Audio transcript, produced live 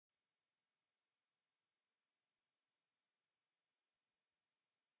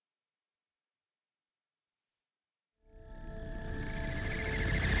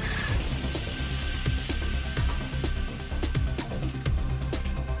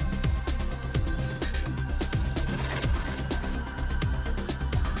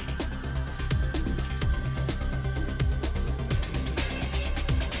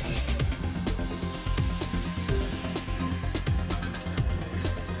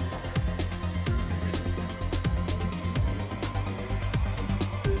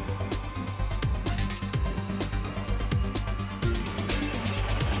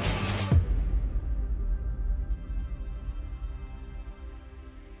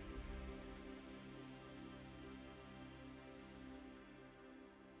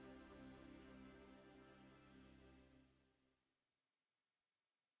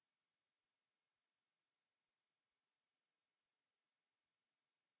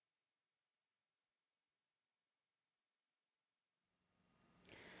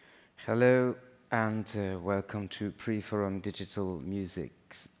Hello and welcome to Prix Forum Digital Music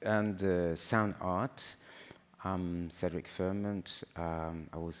and Sound Art. I'm Cedrik Fermont.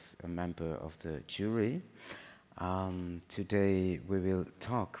 I was a member of the jury. Today we will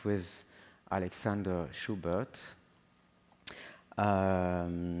talk with Alexander Schubert, Douglas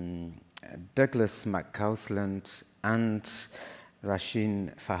McCausland and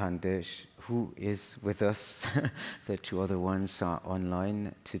Rashin Fahandej, who is with us. The two other ones are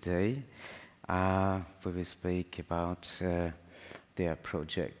online today. We will speak about their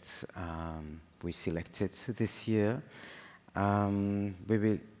projects we selected this year. We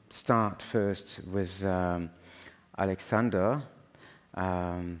will start first with Alexander.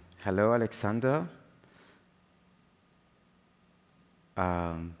 Hello, Alexander.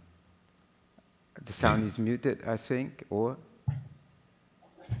 The sound is muted, I think, or?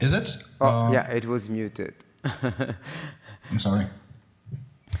 Is it? Oh, yeah, it was muted. I'm sorry.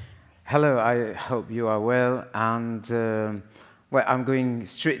 Hello, I hope you are well. And, well, I'm going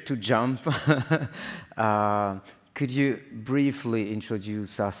straight to jump. Could you briefly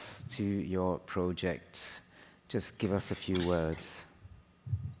introduce us to your project? Just give us a few words.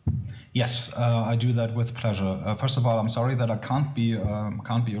 Yes, I do that with pleasure. First of all, I'm sorry that I can't be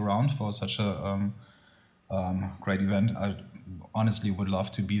around for such a great event. I honestly would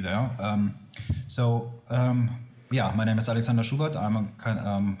love to be there. Yeah, my name is Alexander Schubert. I'm a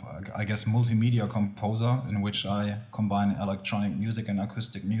I guess multimedia composer in which I combine electronic music and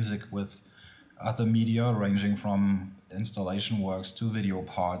acoustic music with other media, ranging from installation works to video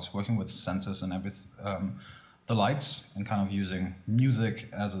parts, working with sensors and everything. The lights, and kind of using music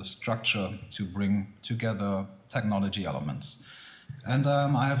as a structure to bring together technology elements. And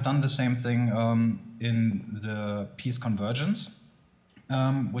I have done the same thing in the piece Convergence,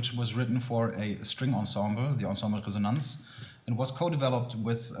 which was written for a string ensemble, the ensemble Resonanz, and was co-developed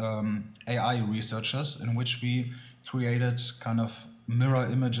with AI researchers, in which we created kind of mirror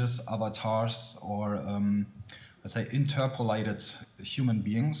images, avatars, or let's say interpolated human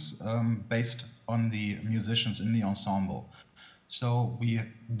beings based on the musicians in the ensemble. So we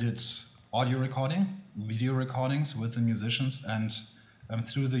did audio recording, video recordings with the musicians, and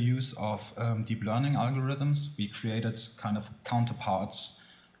through the use of deep learning algorithms, we created kind of counterparts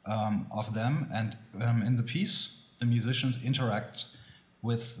of them. And in the piece, the musicians interact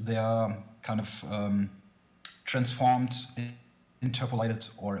with their kind of transformed, interpolated,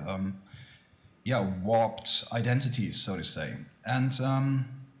 or warped identities, so to say. And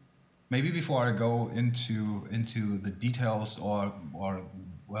maybe before I go into the details or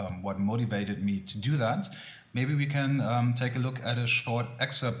what motivated me to do that, maybe we can take a look at a short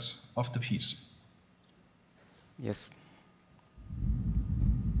excerpt of the piece. Yes.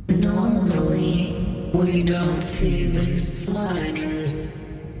 Normally, we don't see these sliders.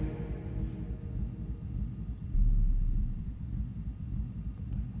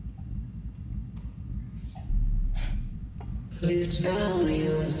 These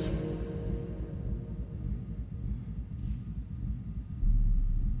values.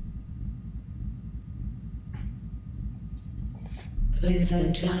 These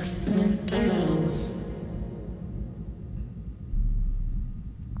adjustment dials.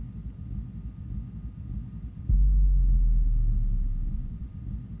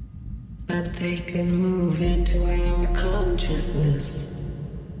 But they can move into our consciousness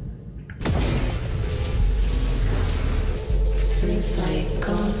through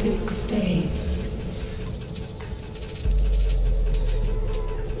psychotic states.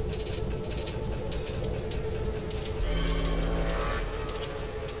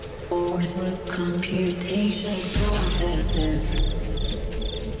 Or through computation processes.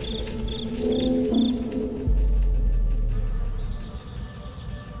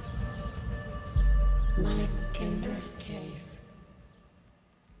 Like in this case.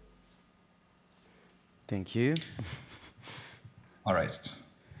 Thank you. All right.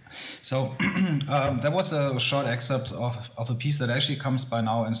 So that was a short excerpt of a piece that actually comes by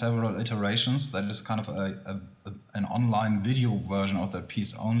now in several iterations. That is kind of an online video version of that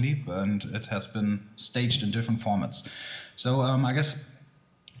piece only, and it has been staged in different formats. So I guess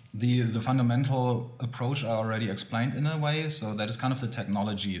the fundamental approach I already explained in a way. So that is kind of the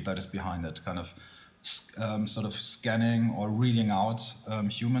technology that is behind it, kind of sort of scanning or reading out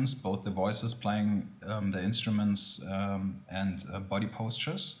humans, both the voices playing the instruments and body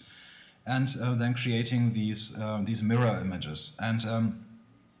postures, and then creating these mirror images. And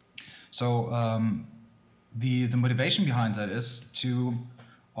the motivation behind that is to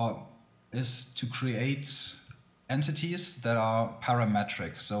create entities that are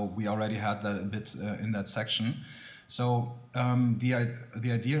parametric. So we already had that a bit in that section. So the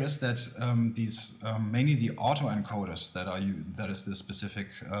idea is that these mainly the autoencoders that is the specific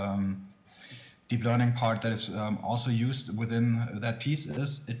deep learning part that is also used within that piece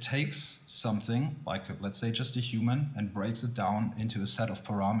is it takes something like, let's say, just a human and breaks it down into a set of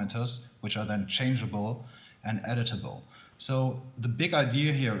parameters which are then changeable and editable. So the big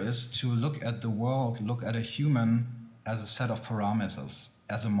idea here is to look at the world, look at a human as a set of parameters,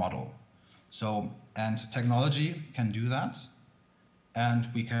 as a model. So, and technology can do that. And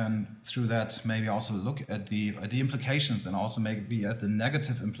we can, through that, maybe also look at the implications and also maybe at the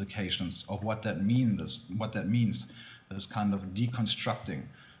negative implications of what that means, this kind of deconstructing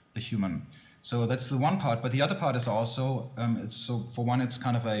the human. So that's the one part. But the other part is also, for one, it's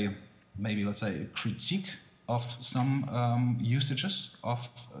kind of a, maybe let's say, a critique of some usages of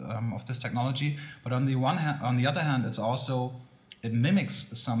this technology. But on the other hand, it's also, it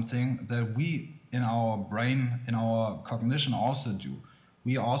mimics something that we in our brain, in our cognition also do.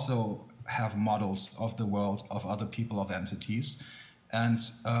 We also have models of the world, of other people, of entities. And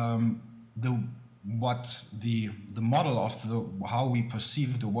the model of how we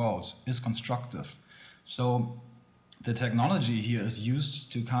perceive the world is constructive. So the technology here is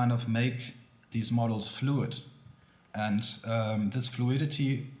used to kind of make these models fluid. And this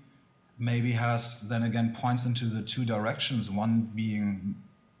fluidity maybe has, then again, points into the two directions, one being,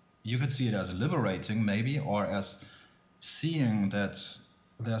 you could see it as liberating maybe, or as seeing that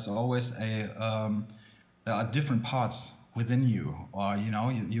there's always there are different parts within you, or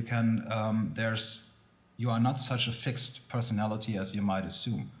you can you are not such a fixed personality as you might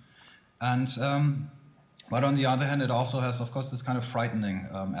assume. And but on the other hand, it also has, of course, this kind of frightening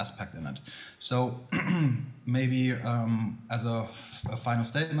aspect in it. So maybe as a final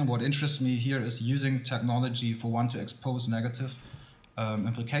statement, what interests me here is using technology for one to expose negative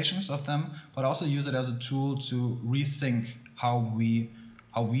implications of them, but also use it as a tool to rethink how we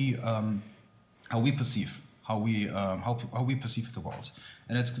perceive the world.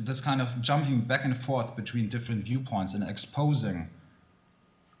 And it's this kind of jumping back and forth between different viewpoints and exposing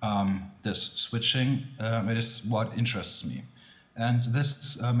this switching. It is what interests me, and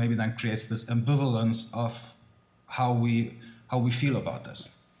this maybe then creates this ambivalence of how we feel about this.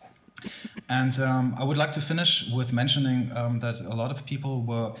 And I would like to finish with mentioning that a lot of people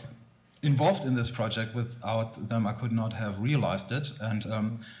were involved in this project. Without them, I could not have realized it. And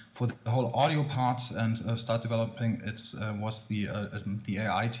for the whole audio part and start developing, it was the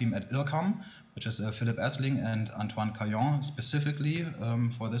AI team at IRCAM, which is Philippe Essling and Antoine Caillon specifically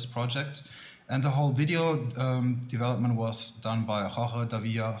for this project. And the whole video development was done by Jorge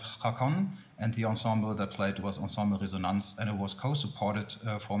Davia Jacon, and the ensemble that played was Ensemble Resonance, and it was co-supported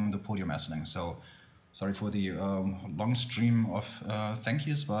from the Podium Essling. So sorry for the long stream of thank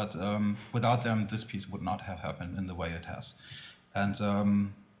yous, but without them, this piece would not have happened in the way it has.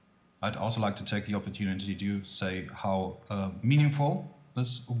 And I'd also like to take the opportunity to say how meaningful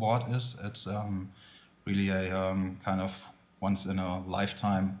this award is. It's really a kind of once in a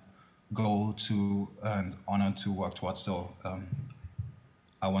lifetime goal and honor to work towards. So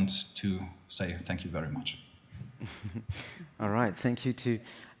I want to say thank you very much. All right, thank you too.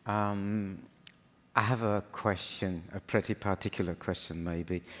 I have a question, a pretty particular question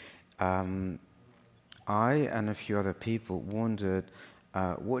maybe. I and a few other people wondered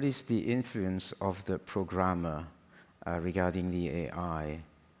what is the influence of the programmer regarding the AI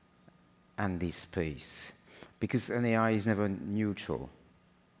and this space? Because an AI is never neutral,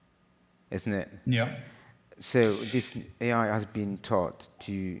 isn't it? Yeah. So this AI has been taught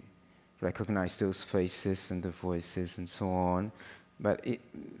to recognize those faces and the voices and so on. But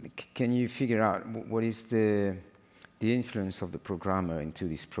can you figure out what is the influence of the programmer into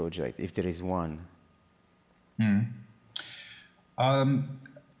this project, if there is one?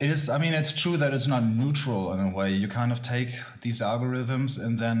 It is. I mean, it's true that it's not neutral in a way. You kind of take these algorithms,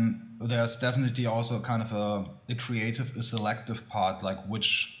 and then there's definitely also kind of a creative, a selective part, like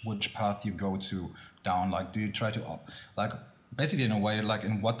which path you go down. Like, do you try to basically in a way, like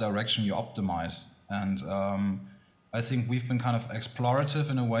in what direction you optimize? And I think we've been kind of explorative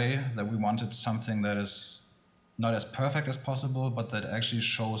in a way that we wanted something that is not as perfect as possible, but that actually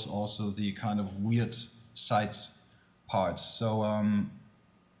shows also the kind of weird side parts. So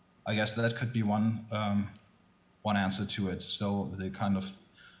I guess that could be one answer to it. So the kind of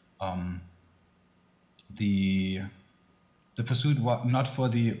the pursuit not for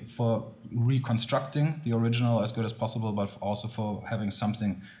reconstructing the original as good as possible, but also for having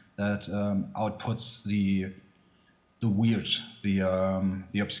something that outputs the weird,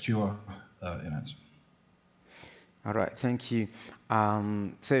 the obscure in it. All right, thank you.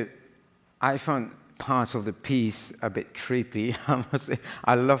 So I found parts of the piece a bit creepy. I must say,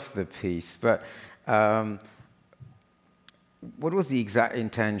 I love the piece, but what was the exact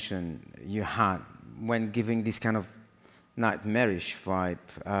intention you had when giving this kind of nightmarish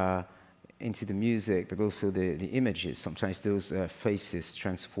vibe into the music, but also the images, sometimes those faces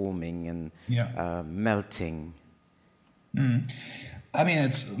transforming and melting? I mean,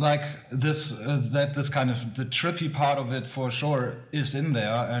 it's like this, this kind of, the trippy part of it for sure is in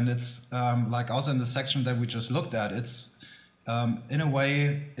there. And it's like also in the section that we just looked at, it's in a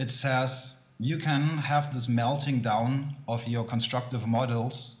way, it says you can have this melting down of your constructive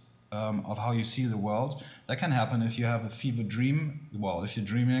models of how you see the world. That can happen if you have a fever dream, well, if you're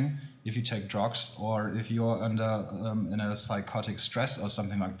dreaming, if you take drugs, or if you're under in a psychotic stress or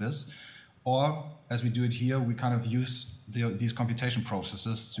something like this. Or, as we do it here, we kind of use these computation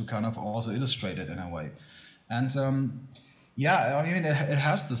processes to kind of also illustrate it in a way. And yeah, I mean, it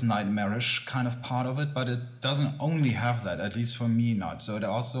has this nightmarish kind of part of it, but it doesn't only have that, at least for me not.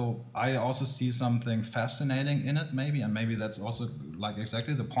 So I also see something fascinating in it, maybe, and maybe that's also like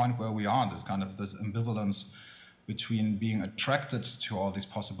exactly the point where we are, this kind of this ambivalence between being attracted to all these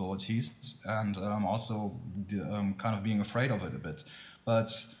possibilities and also kind of being afraid of it a bit.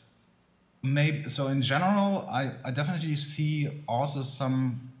 But maybe, so in general, I definitely see also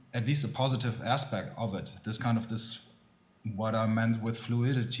some, at least a positive aspect of it, this kind of what I meant with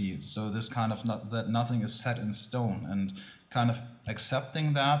fluidity. So this kind of, that nothing is set in stone, and kind of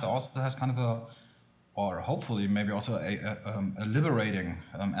accepting that also has kind of or hopefully maybe also a liberating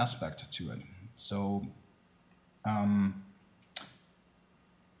aspect to it. So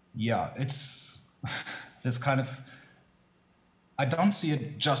yeah, it's this kind of, I don't see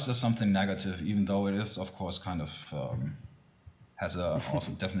it just as something negative, even though it is, of course, kind of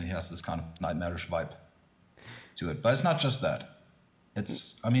also definitely has this kind of nightmarish vibe to it. But it's not just that.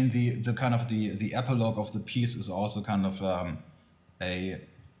 It's, I mean, the kind of the epilogue of the piece is also kind of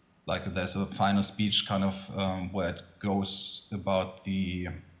like there's a final speech kind of where it goes about the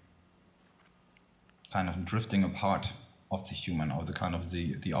kind of drifting apart of the human, or the kind of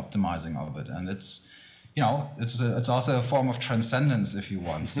the optimizing of it. And it's, you know, it's also a form of transcendence, if you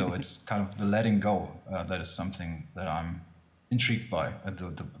want. So it's kind of the letting go that is something that I'm intrigued by,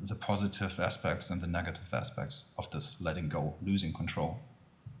 the positive aspects and the negative aspects of this letting go, losing control.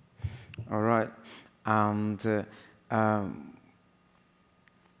 All right. And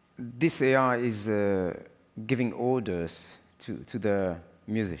this AI is giving orders to the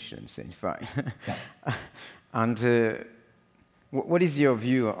musicians, in fact. Yeah. And what is your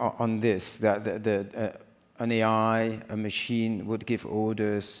view on this, that an AI, a machine, would give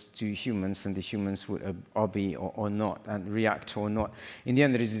orders to humans, and the humans would obey or not, and react or not? In the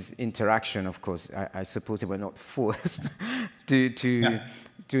end, there is this interaction, of course. I suppose they were not forced to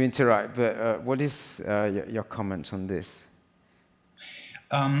interact. But what is your comment on this?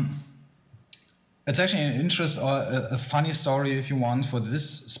 It's actually an interest, or a funny story, if you want, for this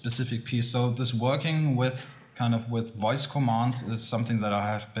specific piece. So this working with with voice commands is something that I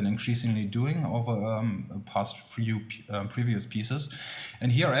have been increasingly doing over the past few previous pieces.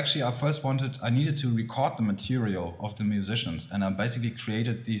 And here, actually, I needed to record the material of the musicians, and I basically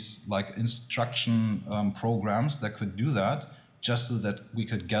created these like instruction programs that could do that, just so that we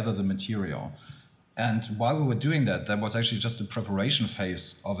could gather the material. And while we were doing that, that was actually just the preparation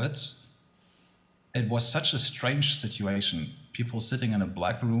phase of it. It was such a strange situation. People sitting in a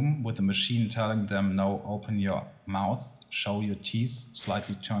black room with a machine telling them, no, open your mouth, show your teeth,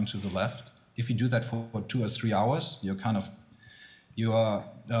 slightly turn to the left. If you do that for 2 or 3 hours, you are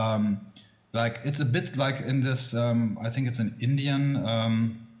like, it's a bit like in this, I think it's an Indian,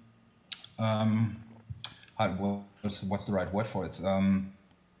 what's the right word for it?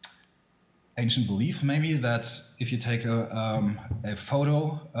 Ancient belief, maybe, that if you take a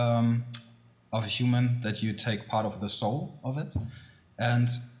photo of a human, that you take part of the soul of it. And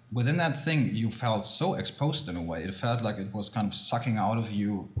within that thing, you felt so exposed in a way. It felt like it was kind of sucking out of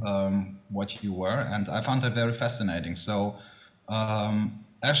you what you were. And I found that very fascinating. So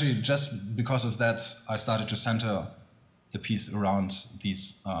actually, just because of that, I started to center the piece around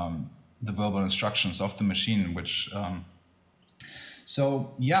these the verbal instructions of the machine, which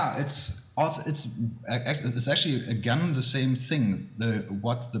so yeah, it's actually again the same thing.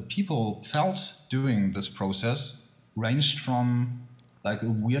 What the people felt doing this process ranged from like a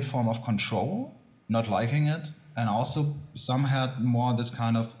weird form of control, not liking it, and also some had more this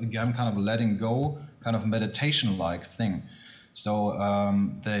kind of, again, kind of letting go, kind of meditation-like thing. So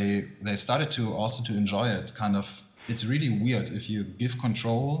they started to also to enjoy it. Kind of, it's really weird if you give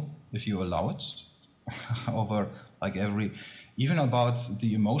control, if you allow it over like even about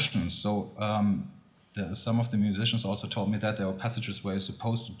the emotions. So some of the musicians also told me that there were passages where you're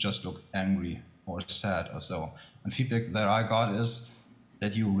supposed to just look angry or sad or so. And feedback that I got is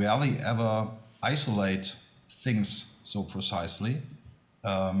that you rarely ever isolate things so precisely.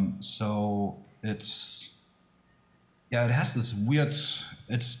 So it's, yeah, it has this weird,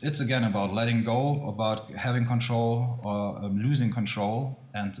 it's again about letting go, about having control or losing control,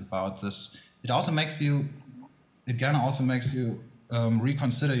 and about this, it also makes you,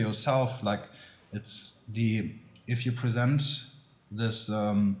 reconsider yourself. Like, it's if you present this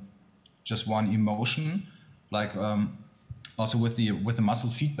just one emotion, like also with the muscle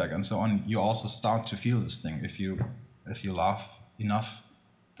feedback and so on, you also start to feel this thing. If you laugh enough,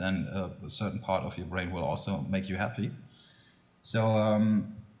 then a certain part of your brain will also make you happy. So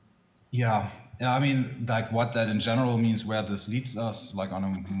yeah, I mean, like what that in general means, where this leads us, like on a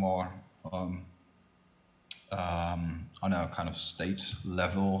more on a kind of state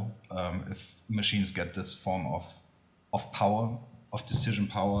level, if machines get this form of power, of decision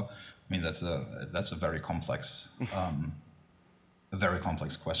power, I mean, that's a very complex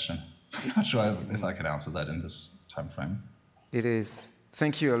question. I'm not sure if I can answer that in this time frame. It is.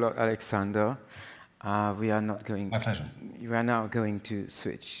 Thank you a lot, Alexander. We are not going. My pleasure. You are now going to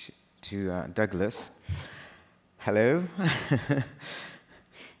switch to Douglas. Hello.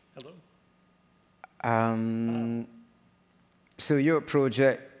 Hello. So your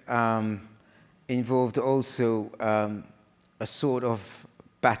project involved also a sort of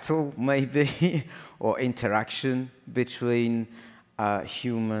battle, maybe, or interaction between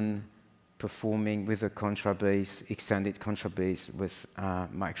human performing with a contrabass, extended contrabass with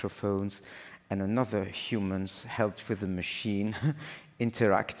microphones, and another humans helped with the machine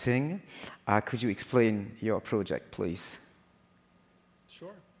interacting. Could you explain your project, please?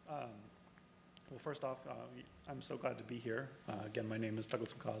 Sure. Well, first off, I'm so glad to be here. Again, my name is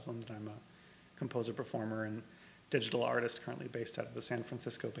Douglas McCausland, and I'm a composer, performer, and digital artist currently based out of the San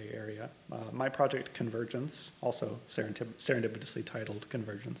Francisco Bay Area. My project, Convergence, also serendipitously titled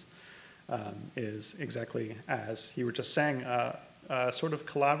Convergence, is exactly as you were just saying, a sort of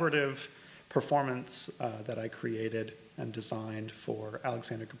collaborative performance that I created and designed for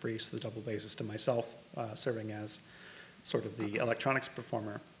Alexander Caprice, the double bassist, and myself, serving as sort of the electronics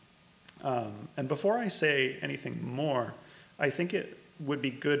performer. And before I say anything more, I think it would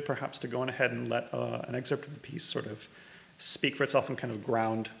be good perhaps to go on ahead and let an excerpt of the piece sort of speak for itself and kind of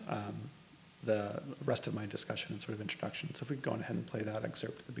ground the rest of my discussion and sort of introduction. So if we could go on ahead and play that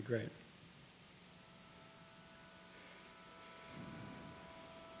excerpt, that'd be great.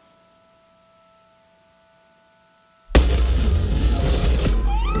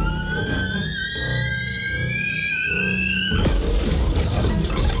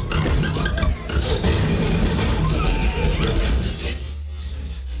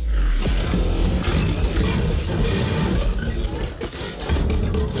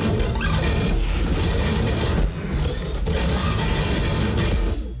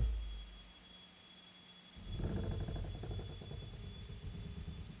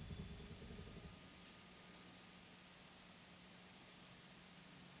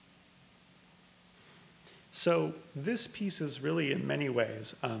 So this piece is really, in many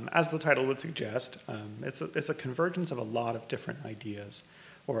ways, as the title would suggest, it's a convergence of a lot of different ideas,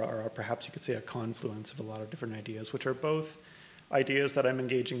 or perhaps you could say a confluence of a lot of different ideas, which are both ideas that I'm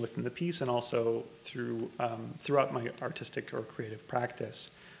engaging with in the piece and also throughout my artistic or creative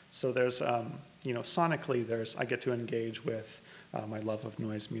practice. So there's, sonically, I get to engage with my love of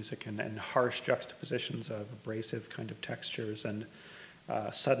noise music and harsh juxtapositions of abrasive kind of textures and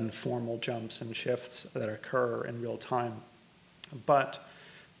sudden formal jumps and shifts that occur in real time. But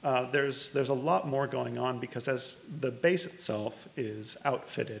there's a lot more going on, because as the bass itself is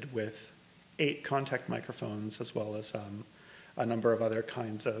outfitted with 8 contact microphones, as well as a number of other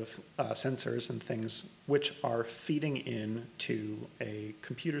kinds of sensors and things which are feeding into a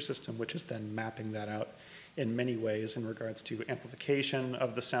computer system, which is then mapping that out in many ways in regards to amplification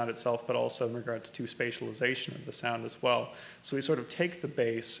of the sound itself, but also in regards to spatialization of the sound as well. So we sort of take the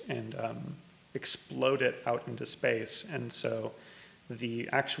bass and explode it out into space. And so the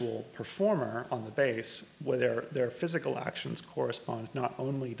actual performer on the bass, where their physical actions correspond not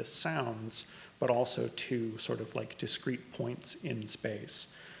only to sounds, but also to sort of like discrete points in space.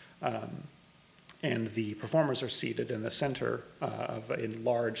 And the performers are seated in the center of a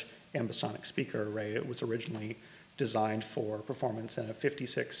large ambisonic speaker array. It was originally designed for performance in a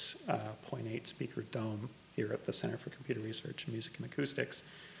 56.8 speaker dome here at the Center for Computer Research in Music and Acoustics.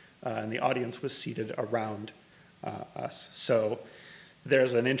 And the audience was seated around us. So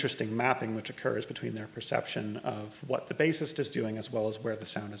there's an interesting mapping which occurs between their perception of what the bassist is doing as well as where the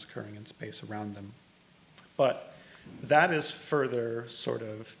sound is occurring in space around them. But that is further sort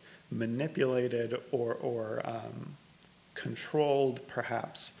of manipulated or controlled,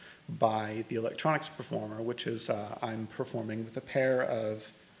 perhaps, by the electronics performer, which is I'm performing with a pair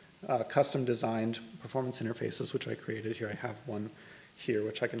of custom-designed performance interfaces, which I created here. I have one here,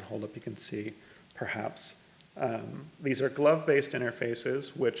 which I can hold up. You can see, perhaps. These are glove-based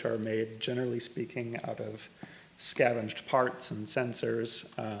interfaces, which are made, generally speaking, out of scavenged parts and sensors,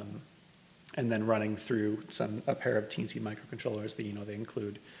 and then running through a pair of teensy microcontrollers that, they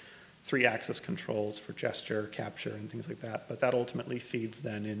include 3-axis controls for gesture, capture, and things like that. But that ultimately feeds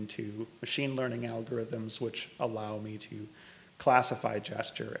then into machine learning algorithms, which allow me to classify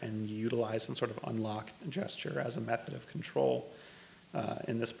gesture and utilize and sort of unlock gesture as a method of control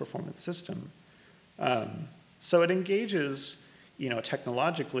in this performance system. So it engages,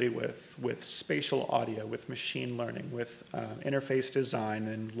 technologically with spatial audio, with machine learning, with interface design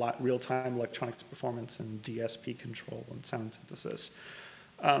and real-time electronics performance and DSP control and sound synthesis.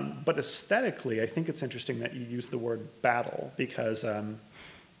 But aesthetically, I think it's interesting that you use the word battle, because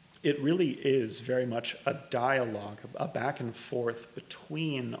it really is very much a dialogue, a back and forth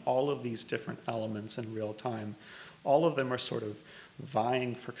between all of these different elements in real time. All of them are sort of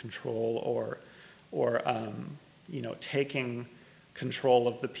vying for control or taking control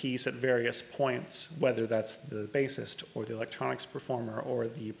of the piece at various points, whether that's the bassist or the electronics performer or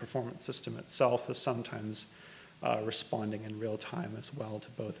the performance system itself is sometimes responding in real time as well to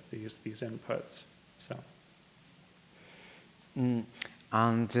both of these inputs. So.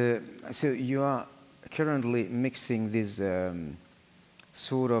 And so you are currently mixing this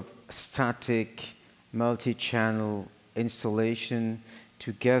sort of static multi-channel installation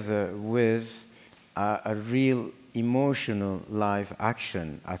together with a real emotional live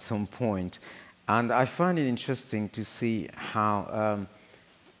action at some point. And I find it interesting to see how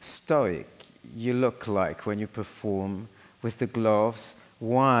stoic you look like when you perform with the gloves,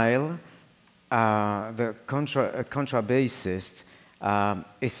 while the contrabassist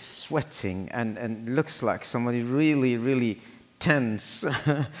is sweating and looks like somebody really, really tense.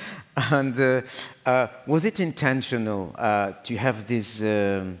 And was it intentional to have this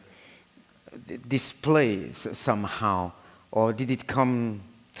display somehow, or did it come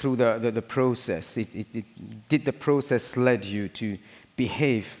through the process? Did the process lead you to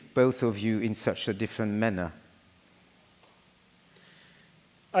behave, both of you, in such a different manner?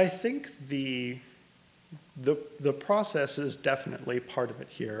 I think the process is definitely part of it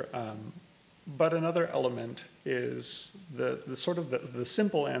here, but another element is the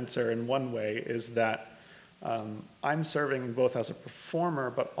simple answer in one way is that I'm serving both as a performer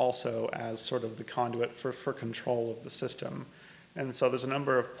but also as sort of the conduit for control of the system. And so there's a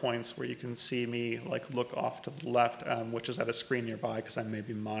number of points where you can see me look off to the left, which is at a screen nearby because I may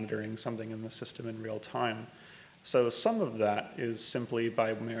be monitoring something in the system in real time. So some of that is simply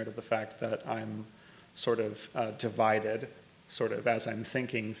by merit of the fact that I'm sort of divided, sort of as I'm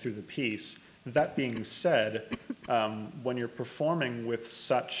thinking through the piece. That being said, when you're performing with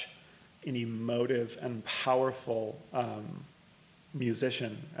such an emotive and powerful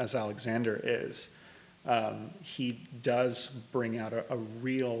musician as Alexander is, he does bring out a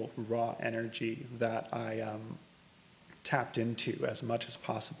real raw energy that I tapped into as much as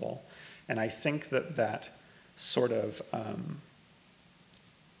possible. And I think that sort of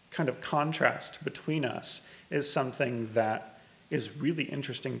kind of contrast between us is something that is really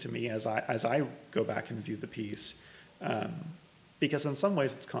interesting to me as I go back and view the piece. Because in some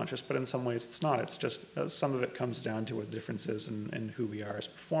ways it's conscious, but in some ways it's not. It's just some of it comes down to what differences in who we are as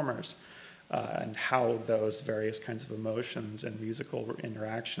performers and how those various kinds of emotions and musical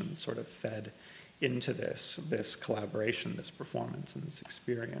interactions sort of fed into this collaboration, this performance, and this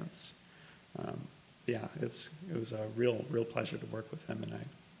experience. Yeah, it was a real pleasure to work with him, and I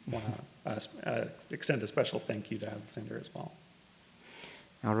want to extend a special thank you to Alexander as well.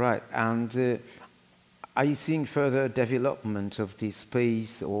 All right, and are you seeing further development of this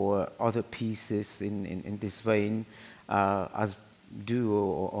piece or other pieces in this vein as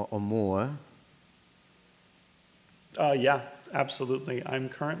duo or more? Yeah, absolutely. I'm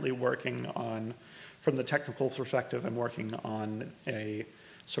currently working on, from the technical perspective, I'm working on a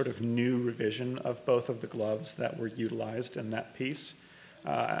sort of new revision of both of the gloves that were utilized in that piece.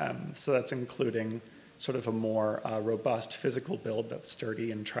 So that's including sort of a more robust physical build that's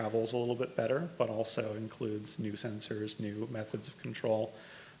sturdy and travels a little bit better, but also includes new sensors, new methods of control,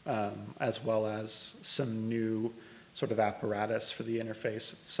 as well as some new sort of apparatus for the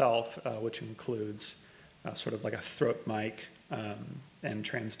interface itself, which includes sort of like a throat mic and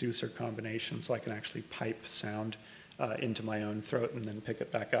transducer combination, so I can actually pipe sound into my own throat and then pick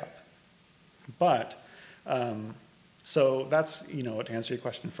it back up. But So that's, to answer your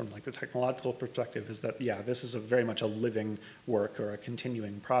question from like the technological perspective, is that, yeah, this is very much a living work or a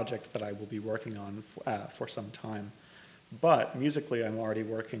continuing project that I will be working on for some time. But musically, I'm already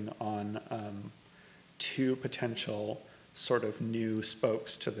working on two potential sort of new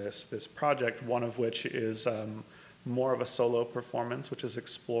spokes to this project, one of which is more of a solo performance, which is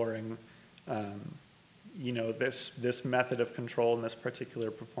exploring this method of control and this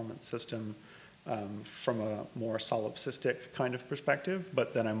particular performance system from a more solipsistic kind of perspective.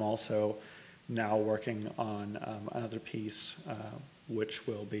 But then I'm also now working on another piece which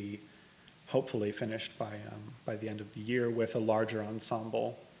will be hopefully finished by the end of the year with a larger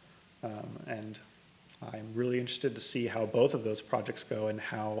ensemble. And I'm really interested to see how both of those projects go and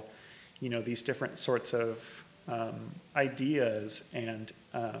how these different sorts of ideas and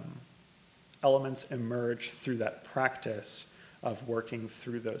elements emerge through that practice of working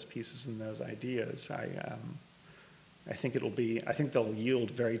through those pieces and those ideas. I think they'll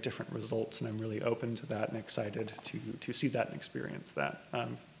yield very different results, and I'm really open to that and excited to see that and experience that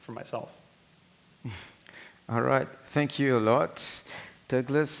for myself. All right, thank you a lot,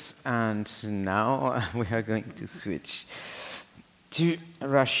 Douglas. And now we are going to switch to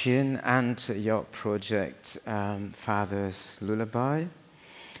Rashin and your project, Father's Lullaby.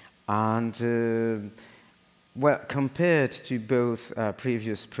 And well, compared to both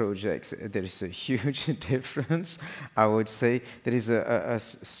previous projects, there is a huge difference. I would say there is a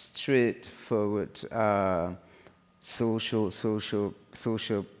straightforward social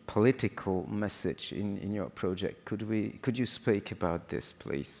political message in your project. Could you speak about this,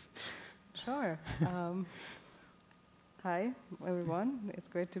 please? Sure. Hi, everyone. It's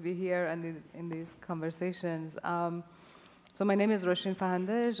great to be here and in these conversations. So my name is Rashin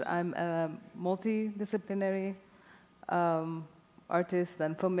Fahandej. I'm a multidisciplinary artist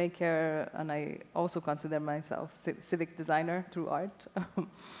and filmmaker, and I also consider myself civic designer through art.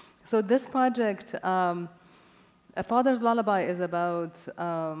 So this project, A Father's Lullaby, is about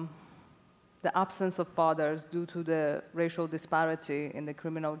the absence of fathers due to the racial disparity in the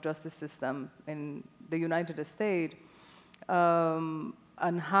criminal justice system in the United States,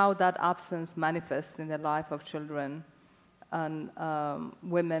 and how that absence manifests in the life of children and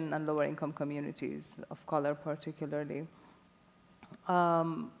women and lower income communities of color particularly.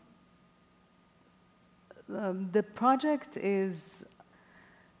 The project is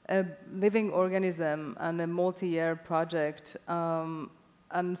a living organism and a multi-year project,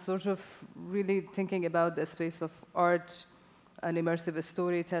 and sort of really thinking about the space of art and immersive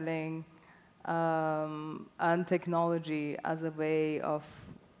storytelling and technology as a way of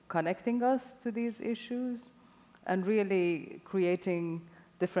connecting us to these issues and really creating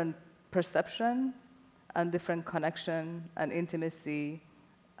different perception and different connection and intimacy.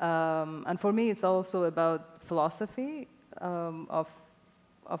 And for me, it's also about philosophy of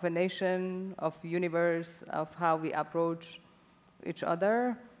a nation, of universe, of how we approach each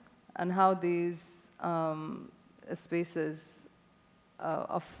other, and how these spaces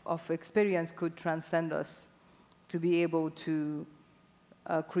of experience could transcend us to be able to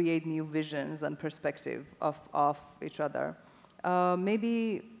create new visions and perspective of each other.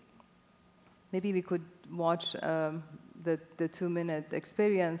 Maybe we could watch the 2-minute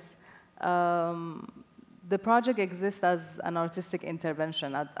experience. The project exists as an artistic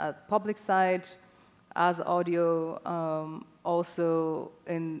intervention at public site, as audio, also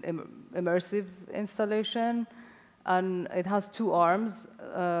in immersive installation, and it has 2 arms.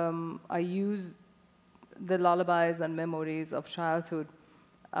 I use the lullabies and memories of childhood,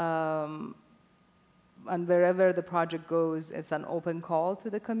 and wherever the project goes, it's an open call to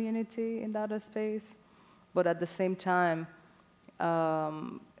the community in that space, but at the same time,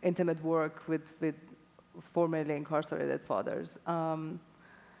 intimate work with formerly incarcerated fathers.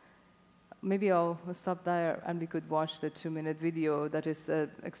 Maybe I'll stop there and we could watch the 2-minute video that is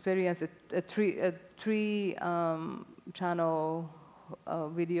an experience, a 3-channel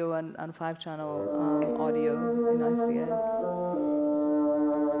video and 5-channel audio in ICL.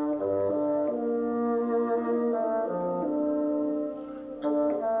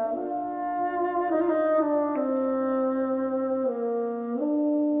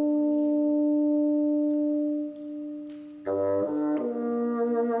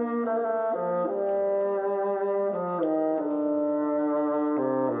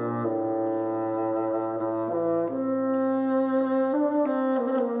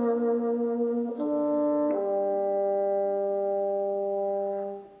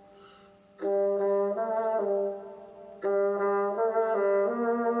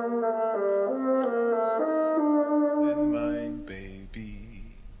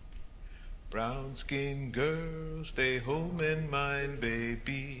 Brown-skinned girl, stay home and mind,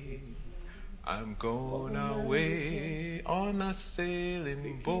 baby. I'm going away on a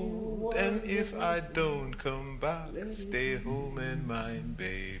sailing boat, and if I don't come back, stay home and mind,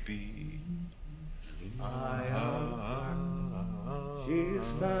 baby. She's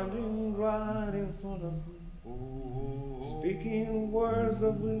standing right in front of me, speaking words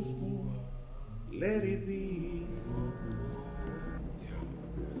of wisdom, let it be.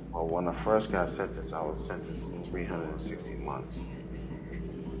 Well, when I first got sentenced, I was sentenced to 360 months,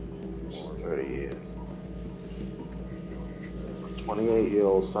 which is 30 years. My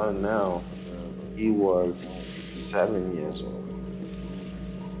 28-year-old son now, he was 7 years old.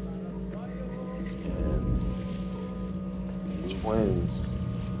 And twins,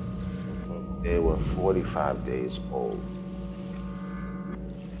 they were 45 days old.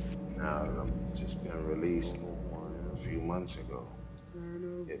 Now, I've just been released a few months ago.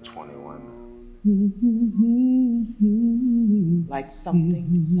 They're 21. Like something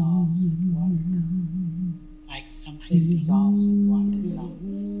dissolves in water. Like something dissolves in water.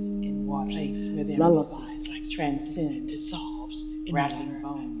 Dissolves in water. Place where their lullabies like transcend, dissolves in rattling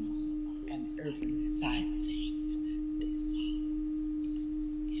bones and urban side thing dissolves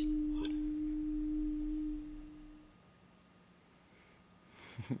in water.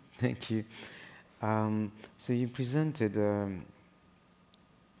 Thank you. So you presented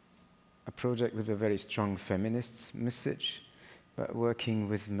a project with a very strong feminist message, but working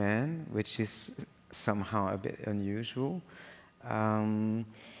with men, which is somehow a bit unusual. How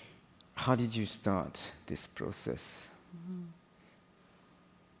did you start this process?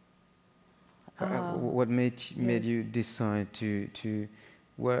 What made you decide to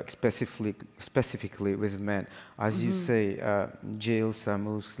work specifically with men? As you say, jails are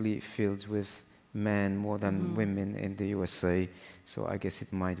mostly filled with men more than women in the USA, so I guess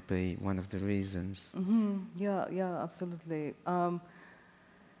it might be one of the reasons. Yeah, absolutely.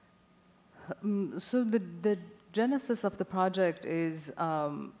 So the genesis of the project is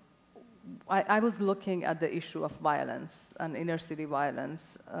I was looking at the issue of violence and inner city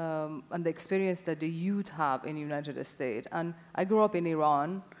violence and the experience that the youth have in the United States. And I grew up in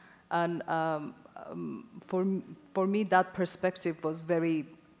Iran, and for me that perspective was very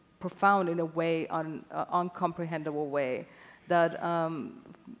profound in a way, uncomprehendable way. That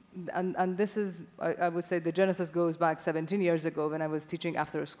and this is, I would say, the genesis goes back 17 years ago when I was teaching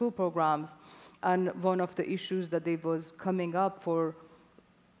after-school programs, and one of the issues that they was coming up for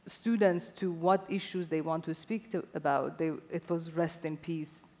students to what issues they want to speak about, it was rest in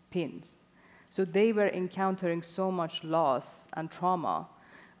peace pins. So they were encountering so much loss and trauma,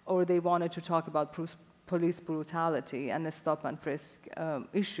 or they wanted to talk about police brutality and the stop and frisk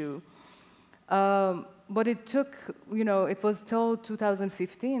issue. But it took, it was till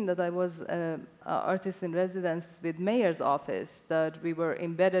 2015 that I was an artist in residence with mayor's office, that we were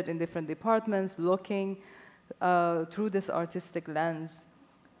embedded in different departments, looking through this artistic lens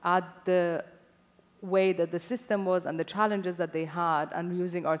at the way that the system was and the challenges that they had, and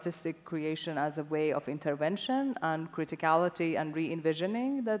using artistic creation as a way of intervention and criticality and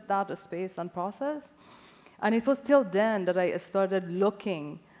re-envisioning that space and process. And it was till then that I started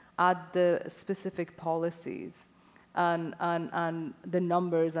looking at the specific policies and the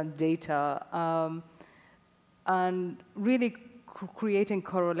numbers and data, and really creating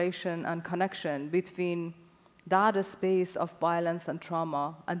correlation and connection between that space of violence and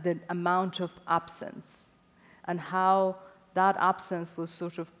trauma and the amount of absence, and how that absence was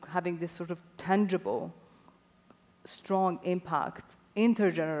sort of having this sort of tangible, strong impact,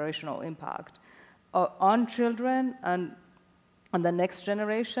 intergenerational impact on children and on the next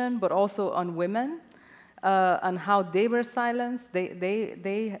generation, but also on women, and how they were silenced.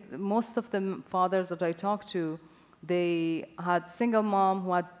 Most of the fathers that I talked to, they had single mom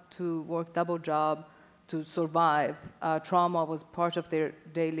who had to work double job to survive. Trauma was part of their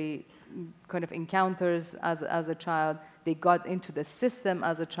daily kind of encounters as a child. They got into the system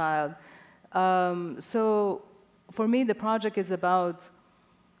as a child. So for me, the project is about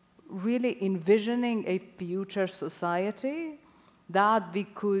really envisioning a future society that we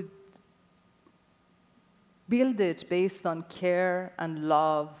could build it based on care and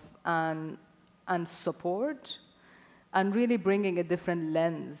love and support, and really bringing a different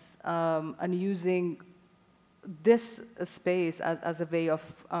lens and using this space as a way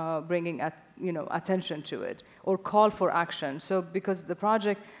of bringing attention to it, or call for action. So because the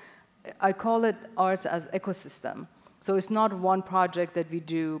project, I call it art as ecosystem. So it's not one project that we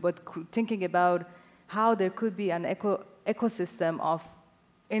do, but thinking about how there could be an ecosystem of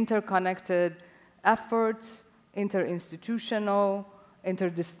interconnected efforts, interinstitutional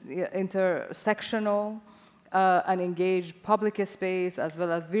intersectional and engage public space as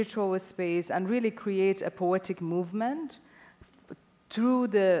well as virtual space, and really create a poetic movement through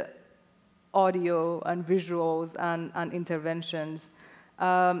the audio and visuals and interventions,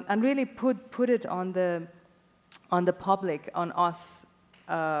 and really put it on the public, on us,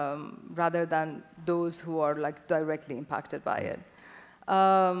 rather than those who are like directly impacted by it.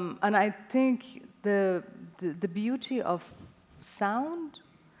 And I think the beauty of sound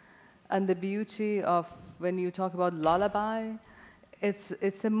and the beauty of when you talk about lullaby,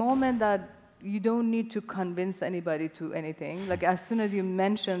 it's a moment that you don't need to convince anybody to anything. Like as soon as you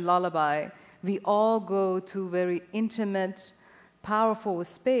mention lullaby, we all go to very intimate, powerful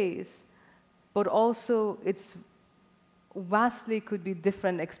space, but also it's vastly could be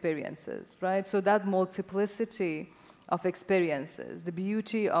different experiences, right? So that multiplicity of experiences, the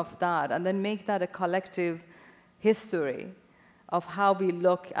beauty of that, and then make that a collective history of how we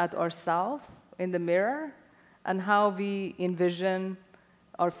look at ourselves in the mirror and how we envision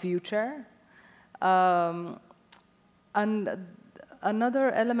our future. And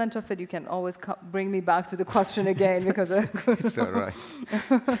another element of it, you can always bring me back to the question again because it's all right.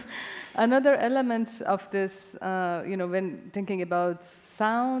 Another element of this, when thinking about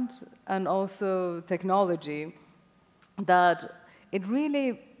sound and also technology, that it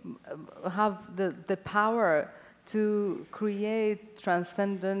really have the power to create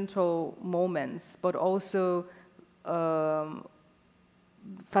transcendental moments, but also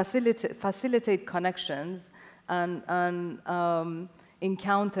facilitate connections and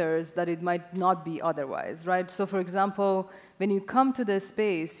encounters that it might not be otherwise, right? So for example, when you come to this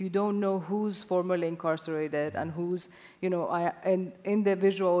space, you don't know who's formerly incarcerated and who's, in the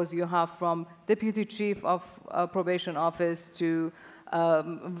visuals you have from deputy chief of probation office to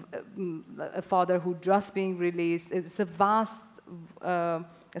a father who just being released. It's a vast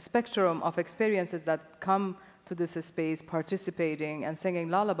spectrum of experiences that come to this space participating and singing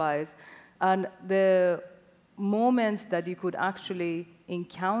lullabies. And the moments that you could actually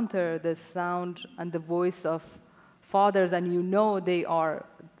encounter the sound and the voice of fathers, and they are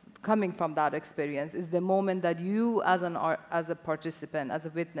coming from that experience, is the moment that you as a participant, as a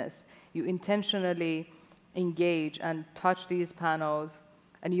witness, you intentionally engage and touch these panels,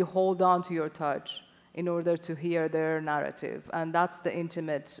 and you hold on to your touch in order to hear their narrative. And that's the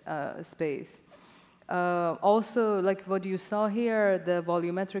intimate space. Also, like what you saw here, the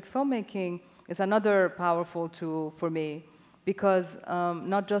volumetric filmmaking is another powerful tool for me, because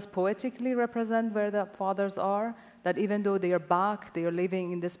not just poetically represent where the fathers are, that even though they are back, they are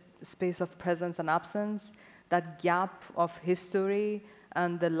living in this space of presence and absence, that gap of history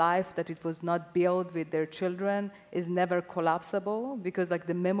and the life that it was not built with their children is never collapsible, because like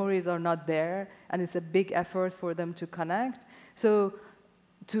the memories are not there, and it's a big effort for them to connect. So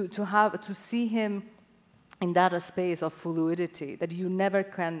to see him in that space of fluidity, that you never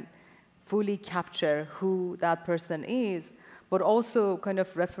can fully capture who that person is, but also kind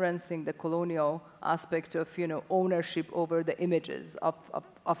of referencing the colonial aspect of ownership over the images of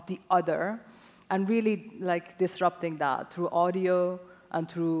the other, and really like disrupting that through audio and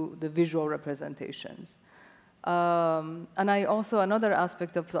through the visual representations. And another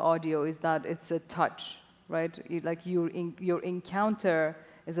aspect of the audio is that it's a touch, right? Like your encounter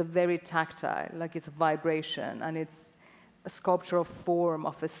is a very tactile, like it's a vibration, and it's a sculptural form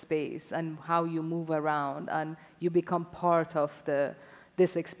of a space and how you move around, and you become part of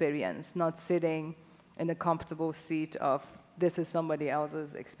this experience, not sitting in a comfortable seat of this is somebody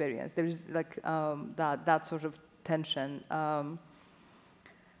else's experience. There is like that sort of tension.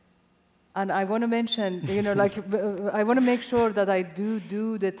 And I want to mention, I want to make sure that I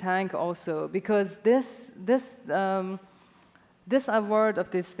do the thank also, because this award of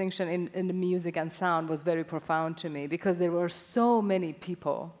distinction in the music and sound was very profound to me, because there were so many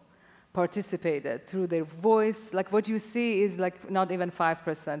people participated through their voice. Like what you see is like not even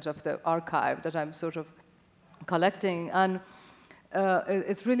 5% of the archive that I'm sort of collecting. And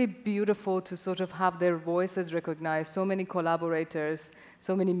it's really beautiful to sort of have their voices recognized, so many collaborators,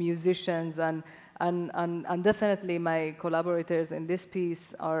 so many musicians, and definitely my collaborators in this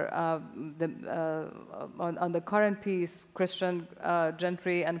piece are on the current piece, Christian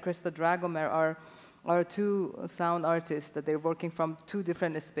Gentry and Krista Dragomir are two sound artists that they're working from two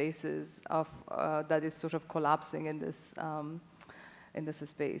different spaces of that is sort of collapsing in this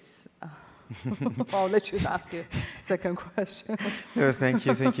space. I'll let you ask your second question. No, thank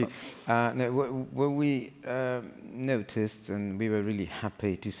you. What we noticed, and we were really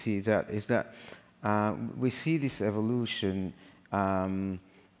happy to see that, is that we see this evolution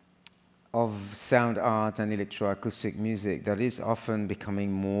of sound art and electroacoustic music that is often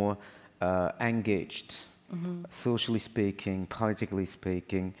becoming more engaged, socially speaking, politically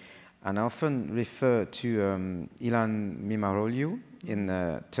speaking, and I often refer to Ilan Mimaroglu in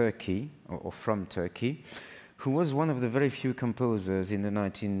Turkey, or from Turkey, who was one of the very few composers in the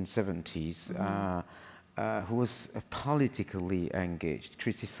 1970s who was politically engaged,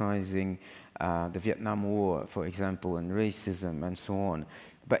 criticizing the Vietnam War, for example, and racism and so on.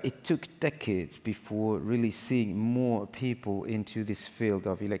 But it took decades before really seeing more people into this field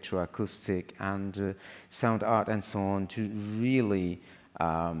of electroacoustic and sound art and so on to really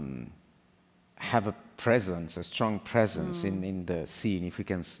have a presence, a strong presence in the scene, if we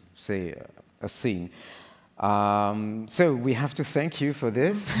can say a scene. So we have to thank you for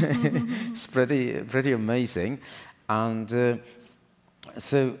this. It's pretty amazing. And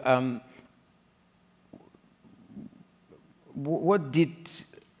what did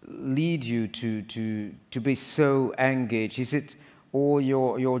lead you to be so engaged? Is it all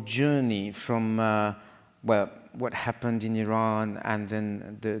your journey from well, what happened in Iran, and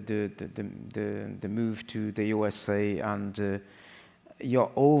then the move to the USA, and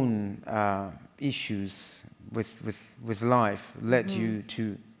your own issues with life led you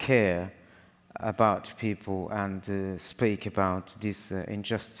to care about people and speak about this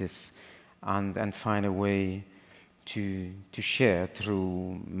injustice, and find a way to share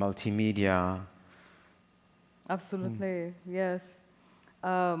through multimedia? Absolutely, yes.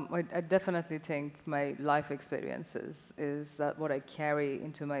 I definitely think my life experiences is that what I carry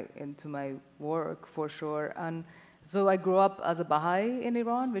into my work, for sure. And so I grew up as a Baha'i in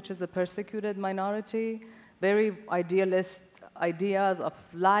Iran, which is a persecuted minority, very idealist ideas of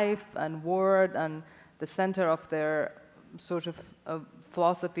life and word, and the center of their sort of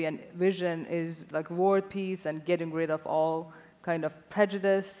philosophy and vision is like world peace and getting rid of all kind of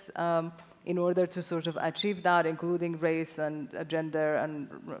prejudice in order to sort of achieve that, including race and gender and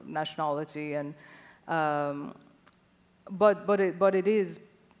nationality. And but it is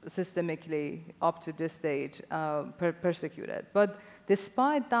systemically up to this date persecuted. But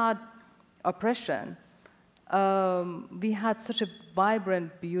despite that oppression, we had such a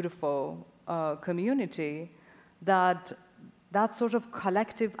vibrant, beautiful community that sort of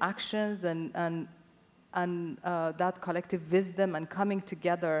collective actions and that collective wisdom and coming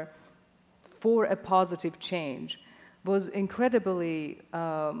together for a positive change was incredibly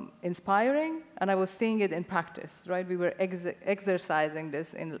inspiring, and I was seeing it in practice, right? We were exercising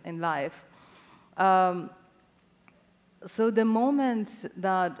this in life. So the moment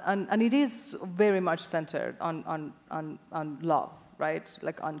that, and it is very much centered on love, right?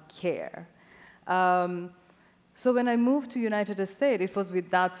 Like on care. So when I moved to United States, it was with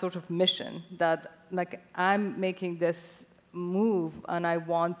that sort of mission that like I'm making this move and I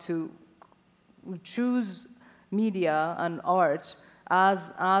want to choose media and art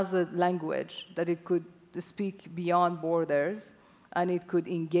as a language that it could speak beyond borders, and it could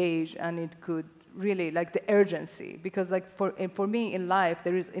engage, and it could really, like the urgency, because like for me in life,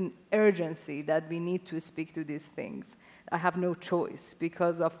 there is an urgency that we need to speak to these things. I have no choice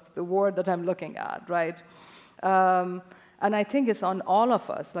because of the world that I'm looking at, right? And I think it's on all of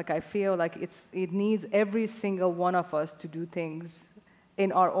us. Like I feel like it needs every single one of us to do things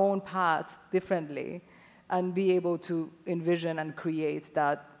in our own path differently, and be able to envision and create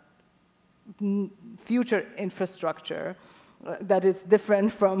that future infrastructure that is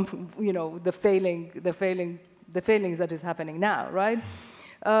different from, you know, the failings that is happening now, right?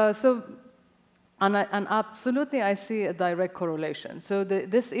 And absolutely, I see a direct correlation. So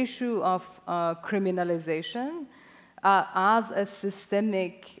this issue of criminalization as a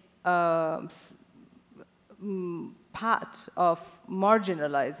systemic path of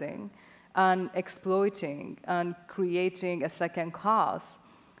marginalizing and exploiting and creating a second class.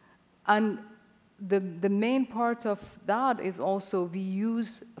 And the main part of that is also we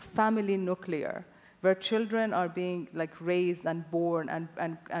use family nuclear, where children are being like raised and born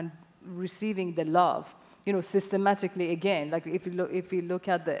and receiving the love, you know, systematically again. Like if you look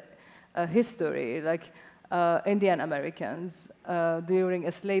at the history, like Indian Americans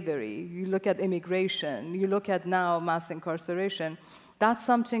during slavery, you look at immigration, you look at now mass incarceration, that's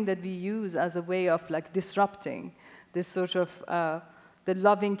something that we use as a way of like disrupting this sort of the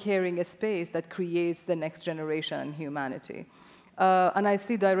loving, caring space that creates the next generation in humanity. And I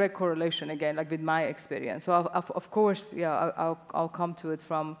see direct correlation again, like with my experience. So of course, yeah, I'll come to it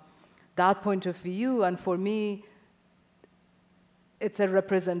from that point of view. And for me, it's a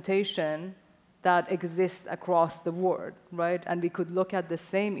representation that exists across the world, right? And we could look at the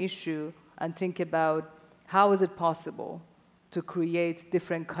same issue and think about how is it possible to create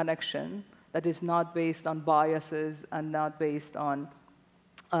different connection that is not based on biases and not based on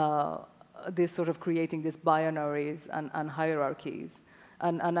this sort of creating these binaries and hierarchies.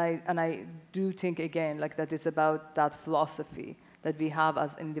 And I do think, again, like that is about that philosophy that we have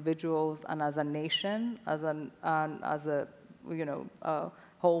as individuals and as a nation, as a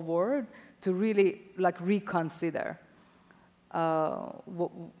whole world, to really like reconsider.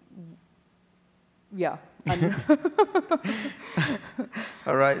 Yeah.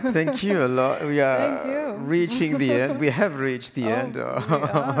 All right, thank you a lot. We are reaching the end. We have reached the end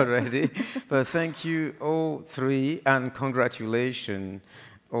already. But thank you all three, and congratulations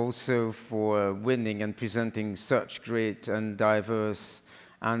also for winning and presenting such great and diverse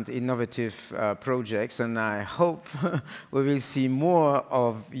and innovative projects. And I hope we will see more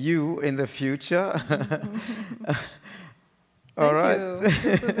of you in the future. All right. Thank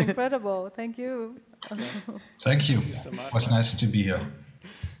you. This was incredible. Thank you. Thank you. Thank you so much. It was nice to be here.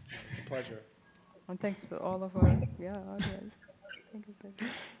 It's a pleasure. And thanks to all of our audience. Thank you so much.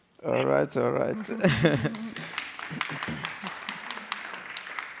 All right, all right.